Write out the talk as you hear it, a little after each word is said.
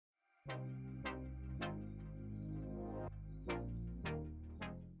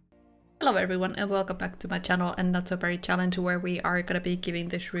Hello everyone and welcome back to my channel and Not So Berry Challenge, where we are gonna be giving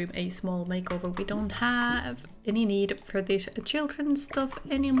this room a small makeover. We don't have any need for this children's stuff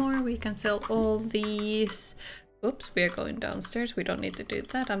anymore. We can sell all these. Oops, we are going downstairs. We don't need to do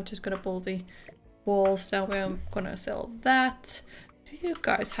that. I'm just gonna pull the walls down where I'm gonna sell that. Do you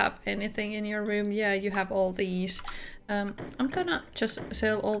guys have anything in your room? Yeah, you have all these. I'm gonna just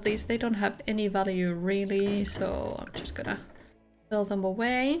sell all these. They don't have any value really, so I'm just gonna sell them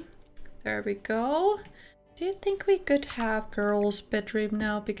away. There we go. Do you think we could have girls' bedroom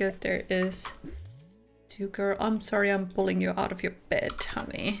now? Because there is two girls. I'm sorry, I'm pulling you out of your bed,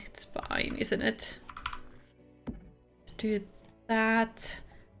 honey. It's fine, isn't it? Let's do that.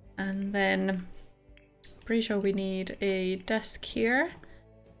 And then pretty sure we need a desk here.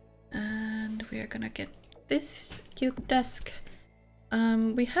 And we are gonna get this cute desk.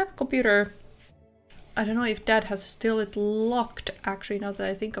 We have a computer. I don't know if Dad has still it locked, actually, now that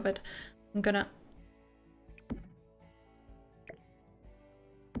I think of it. I'm gonna...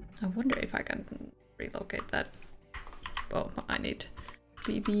 I wonder if I can relocate that. Oh, I need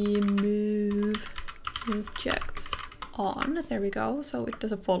BB move objects on. There we go, so it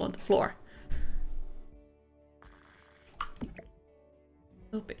doesn't fall on the floor.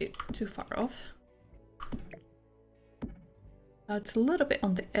 A little bit too far off. It's a little bit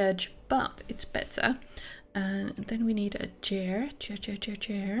on the edge, but it's better. And then we need a chair.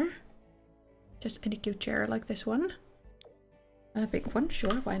 Chair. Just any cute chair like this one. A big one,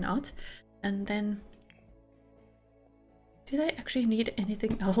 sure, why not? And then... do they actually need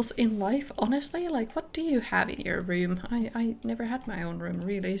anything else in life, honestly? Like, what do you have in your room? I never had my own room,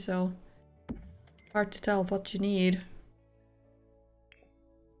 really, so... hard to tell what you need.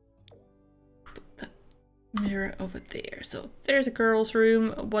 Mirror over there. So there's a girl's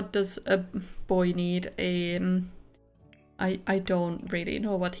room. What does a boy need? I don't really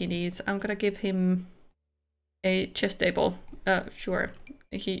know what he needs. I'm gonna give him a chess table. Sure.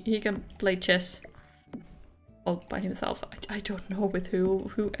 He can play chess all by himself. I don't know with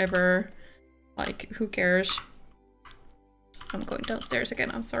whoever. Like, who cares? I'm going downstairs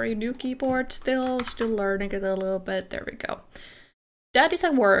again. I'm sorry. New keyboard still learning it a little bit. There we go. Dad is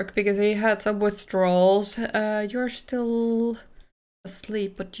at work because he had some withdrawals. You're still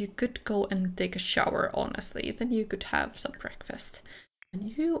asleep, but you could go and take a shower, honestly. Then you could have some breakfast.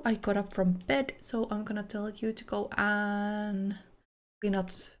 And you, I got up from bed, so I'm gonna tell you to go and clean up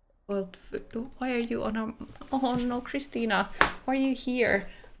spoiled food. Why are you on a... oh no, Christina, why are you here?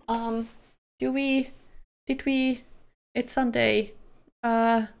 Did we... It's Sunday.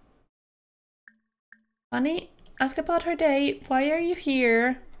 Honey? Ask about her day. Why are you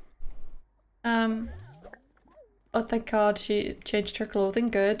here? Oh, thank God she changed her clothing.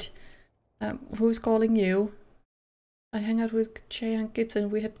 Good. Who's calling you? I hang out with Jay and Gibson.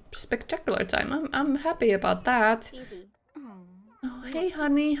 We had spectacular time. I'm happy about that. Oh, hey,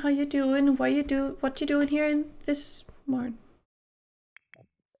 honey. How you doing? What you doing here in this morning?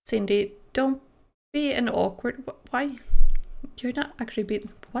 Cindy, don't be an awkward. Why? You're not actually being...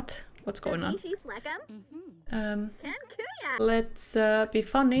 what? What's going on? Let's be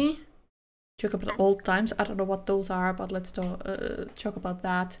funny. Talk about old times. I don't know what those are, but let's talk about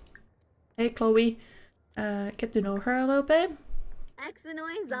that. Hey, Chloe. Get to know her a little bit.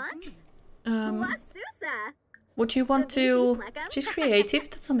 Would you want to... she's creative.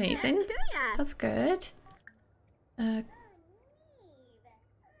 That's amazing. That's good.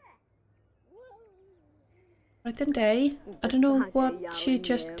 Right in day. I don't know what she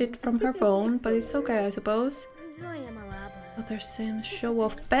just did from her phone, but it's okay, I suppose. Other Sims show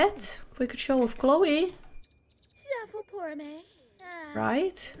off pet. We could show off Chloe.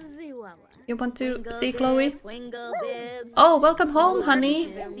 Right? You want to see Chloe? Oh, welcome home,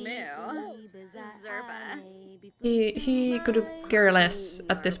 honey. He could care less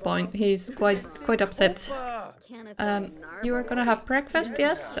at this point. He's quite upset. You are gonna have breakfast,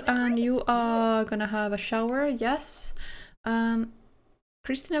 yes, and you are gonna have a shower, yes.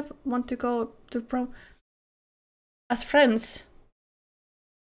 Christina want to go to prom as friends.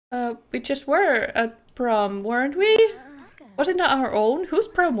 We just were at prom, weren't we? Wasn't that our own? Whose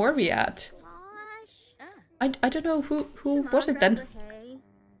prom were we at? I don't know who was it then.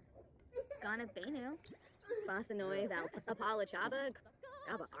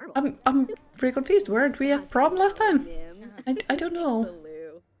 I'm pretty confused. Weren't we at prom last time? I don't know.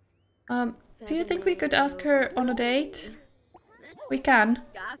 Do you think we could ask her on a date? We can.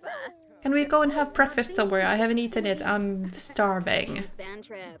 Can we go and have breakfast somewhere? I haven't eaten it. I'm starving.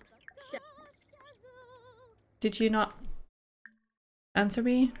 Did you not answer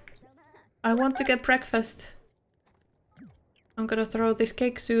me? I want to get breakfast. I'm gonna throw this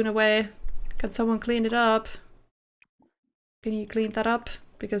cake soon away. Can someone clean it up? Can you clean that up?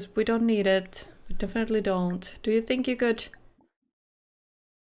 Because we don't need it. We definitely don't. Do you think you could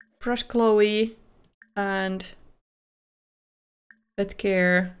brush Chloe and pet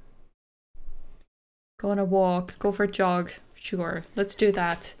care? Go on a walk, go for a jog. Sure, let's do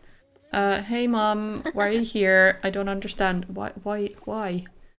that. Hey mom, why are you here? I don't understand. Why?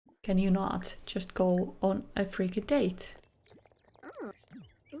 Can you not just go on a freaking date?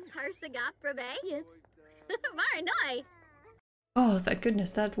 Oh, thank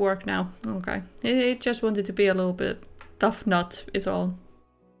goodness that worked now. Okay. It just wanted to be a little bit tough nut is all.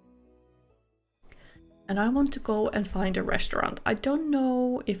 And I want to go and find a restaurant. I don't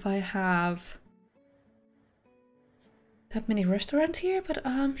know if I have that many restaurants here, but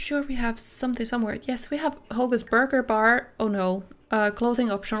I'm sure we have something somewhere. Yes, we have Hogan's Burger Bar. Oh no.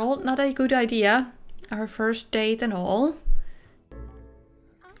 Clothing optional. Not a good idea. Our first date and all.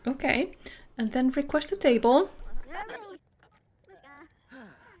 Okay. And then request a table.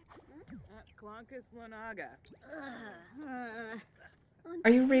 Are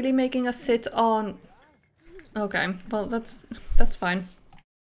you really making us sit on... Okay, well that's fine.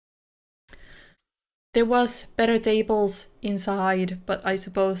 There was better tables inside, but I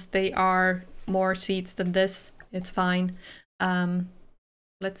suppose they are more seats than this. It's fine.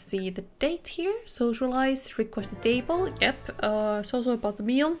 Let's see the date here. Socialize, request a table. Yep, it's also about the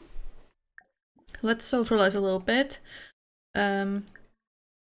meal. Let's socialize a little bit.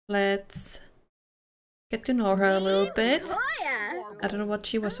 Let's get to know her a little bit. I don't know what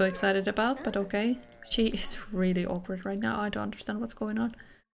she was so excited about, but okay. She is really awkward right now. I don't understand what's going on.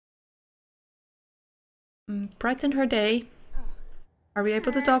 Brighten her day. Are we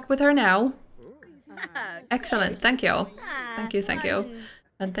able to talk with her now? Excellent, thank you. Thank you.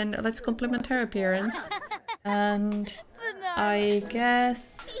 And then let's compliment her appearance. And I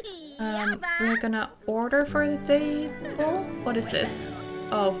guess we're gonna order for the table. What is this?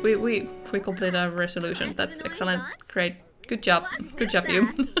 Oh, we completed a resolution. That's excellent. Great. Good job. Good job, you.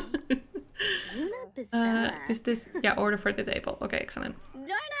 Is this... Yeah, order for the table. Okay, excellent.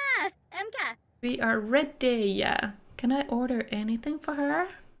 We are ready, yeah. Can I order anything for her?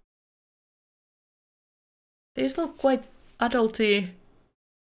 These look quite adulty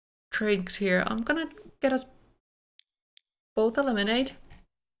drinks here. I'm gonna get us both a lemonade.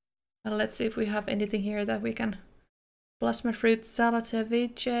 And let's see if we have anything here that we can... Plasma fruit salad,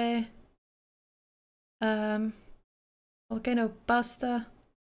 ceviche. Volcano pasta.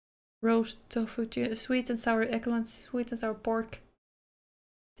 Roast tofu, sweet and sour eggplants, sweet and sour pork.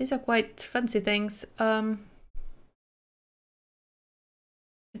 These are quite fancy things. I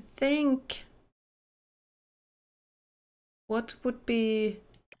think... What would be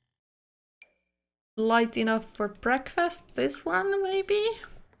light enough for breakfast? This one, maybe?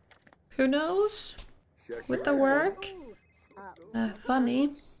 Who knows? Would that work?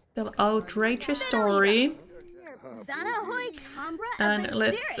 Funny. The outrageous story. And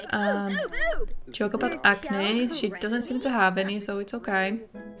let's joke about acne. She doesn't seem to have any, so it's okay.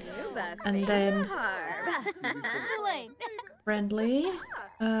 And then friendly.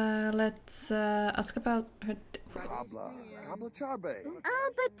 Let's ask about her.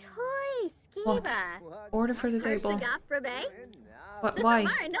 What? Order for the table. What? Why?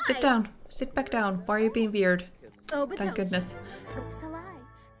 Sit down. Sit back down. Why are you being weird? Thank goodness.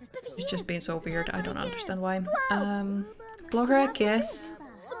 She's just being so weird. I don't understand why. Blow her a kiss.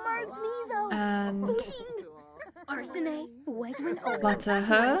 And lots of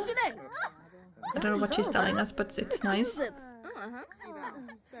her. I don't know what she's telling us, but it's nice.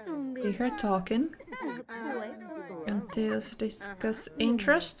 Hear her talking. And those discuss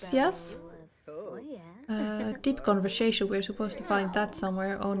interests, yes? Deep conversation, we're supposed to find that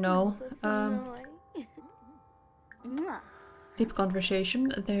somewhere. Oh no. Deep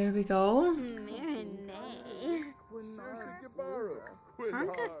conversation, there we go.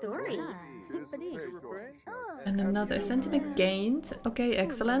 And another sentiment gained. Okay,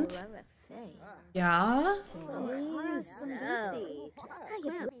 excellent. Yeah.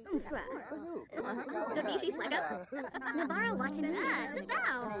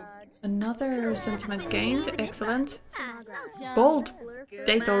 Another sentiment gained. Excellent. Gold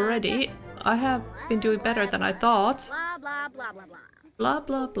date already. I have been doing better than I thought. Blah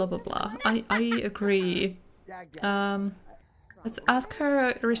blah blah blah blah. I agree. Let's ask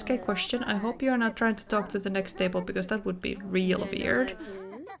her a risque question. I hope you're not trying to talk to the next table because that would be real weird.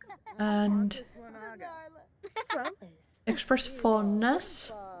 And express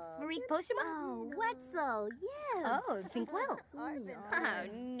fondness.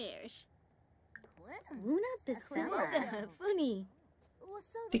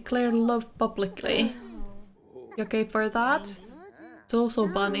 Declare love publicly. You okay for that? It's also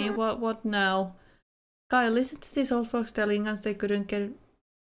bunny. What now? Guy, listen to these old folks telling us they couldn't get...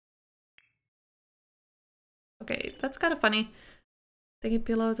 Okay, that's kind of funny. Taking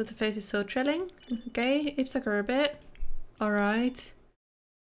pillow to the face is so thrilling. Okay, Ipsaka a bit. Alright.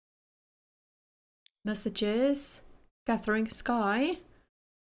 Messages. Gathering Sky.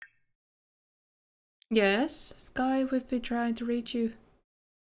 Yes, Sky would be trying to reach you.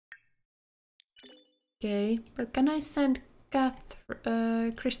 Okay, but can I send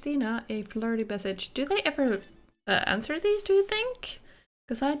Christina a flirty message? Do they ever answer these, do you think?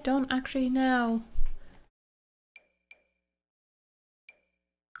 Because I don't actually know.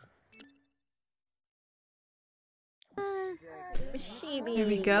 Here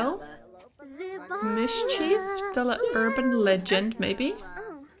we go. Mischief, the urban legend, maybe?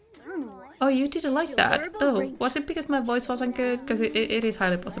 Oh, you didn't like that? Oh, was it because my voice wasn't good? Because it is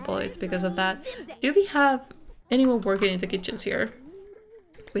highly possible it's because of that. Do we have anyone working in the kitchens here?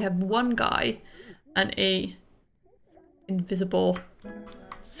 We have one guy and a invisible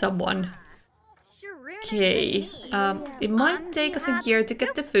someone. Okay, it might take us a year to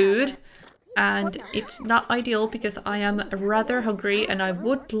get the food. And it's not ideal because I am rather hungry and I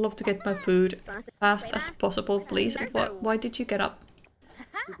would love to get my food fast as possible, please. Why did you get up?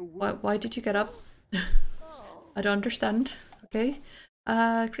 Why did you get up? I don't understand. Okay.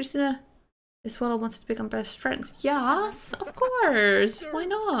 Christina, this fellow wants to become best friends. Yes, of course. Why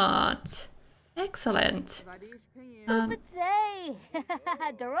not? Excellent.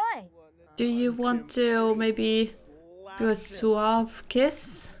 Do you want to maybe do a suave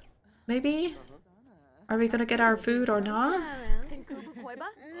kiss? Maybe? Are we gonna get our food or not?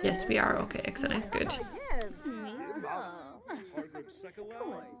 Yes, we are. Okay, excellent. Good.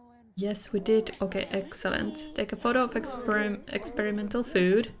 Yes, we did. Okay, excellent. Take a photo of experimental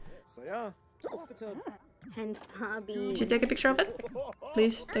food. Did you take a picture of it?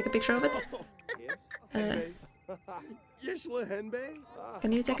 Please take a picture of it.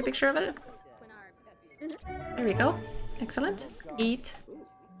 Can you take a picture of it? There we go. Excellent. Eat.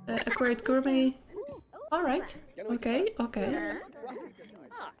 Accurate gourmet. Alright. Okay, okay.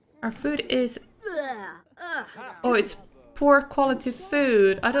 Our food is... Oh, it's poor quality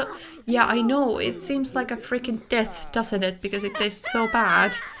food. I don't... Yeah, I know. It seems like a freaking death, doesn't it? Because it tastes so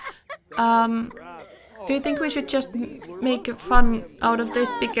bad. Do you think we should just make fun out of this?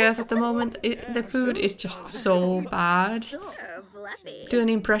 Because at the moment, the food is just so bad. Do an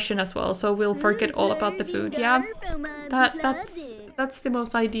impression as well, so we'll forget all about the food. Yeah, that's the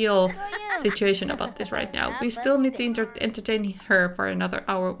most ideal situation about this right now. We still need to entertain her for another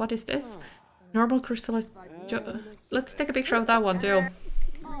hour. What is this? Normal crystallized... Let's take a picture of that one too.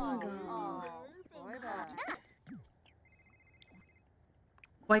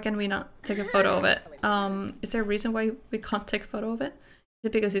 Why can we not take a photo of it? Is there a reason why we can't take a photo of it? Is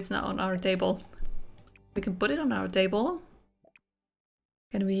it because it's not on our table? We can put it on our table.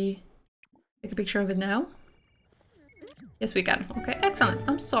 Can we take a picture of it now? Yes, we can. Okay, excellent.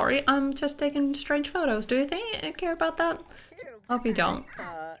 I'm sorry, I'm just taking strange photos. Do you think I care about that? Hope you don't.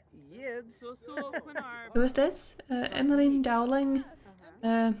 Who is this? Emmeline Dowling?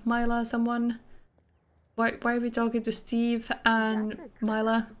 Mila, someone? Why are we talking to Steve and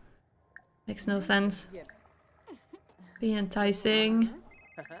Mila? Makes no sense. Be enticing.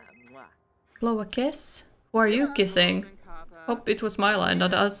 Blow a kiss? Who are you kissing? Hope it was Mila and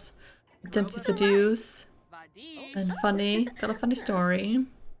not us. Attempt to seduce. And funny. Tell a funny story.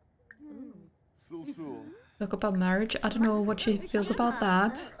 Talk about marriage. I don't know what she feels about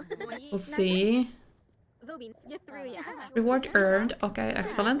that. We'll see. Reward earned. Okay,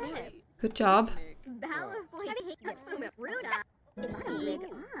 excellent. Good job.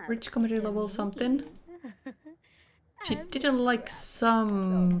 Rich comedy level something. She didn't like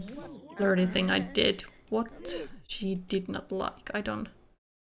some flirty thing I did. What she did not like, I don't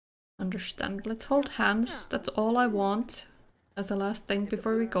understand. Let's hold hands, that's all I want as the last thing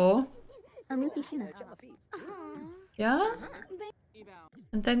before we go. Yeah?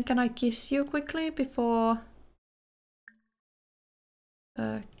 And then can I kiss you quickly before...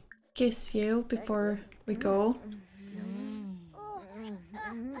 kiss you before we go?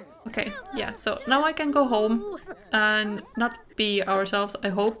 Okay, yeah, so now I can go home and not be ourselves, I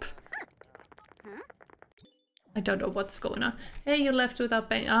hope. I don't know what's going on. Hey, you left without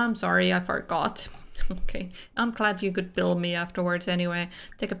paying. I'm sorry, I forgot. Okay, I'm glad you could bill me afterwards anyway.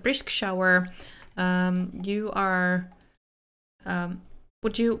 Take a brisk shower. You are...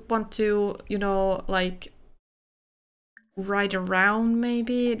 would you want to, you know, like... ride around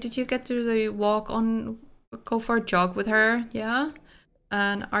maybe. Did you get to the go for a jog with her? Yeah?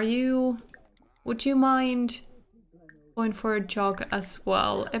 And would you mind going for a jog as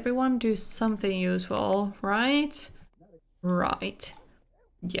well? Everyone do something useful, right? Right.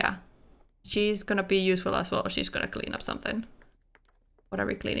 Yeah. She's gonna be useful as well. She's gonna clean up something. What are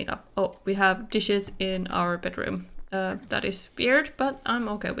we cleaning up? Oh, we have dishes in our bedroom. That is weird, but I'm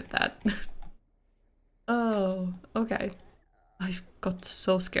okay with that. Oh, okay. I got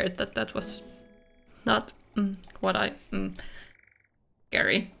so scared that was not what I...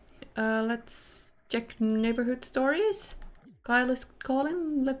 Scary. Let's check neighborhood stories. Kyle is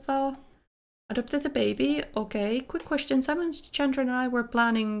calling. Liva adopted a baby. Okay, quick question. Simon, Chandra and I were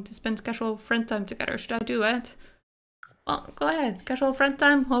planning to spend casual friend time together. Should I do it? Well, go ahead. Casual friend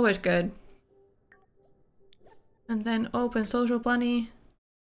time, always good. And then open social bunny.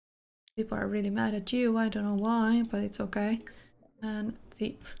 People are really mad at you. I don't know why, but it's okay. And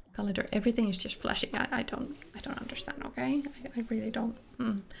the calendar, everything is just flashing. I don't understand, okay? I really don't.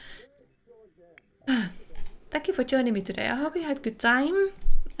 Thank you for joining me today. I hope you had a good time.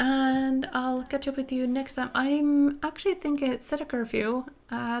 And I'll catch up with you next time. I'm actually thinking set a curfew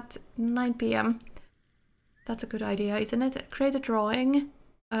at 9 p.m. That's a good idea, isn't it? Create a drawing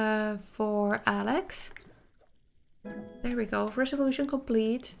for Alex. There we go. Resolution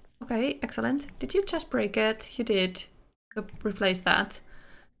complete. Okay, excellent. Did you just break it? You did. Replace that.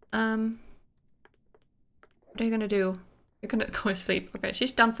 What are you gonna do? You're gonna go to sleep. Okay,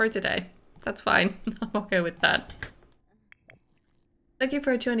 she's done for today. That's fine. I'm okay with that. Thank you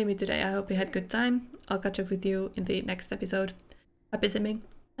for joining me today. I hope you had a good time. I'll catch up with you in the next episode. Happy simming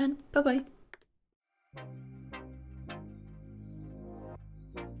and bye-bye.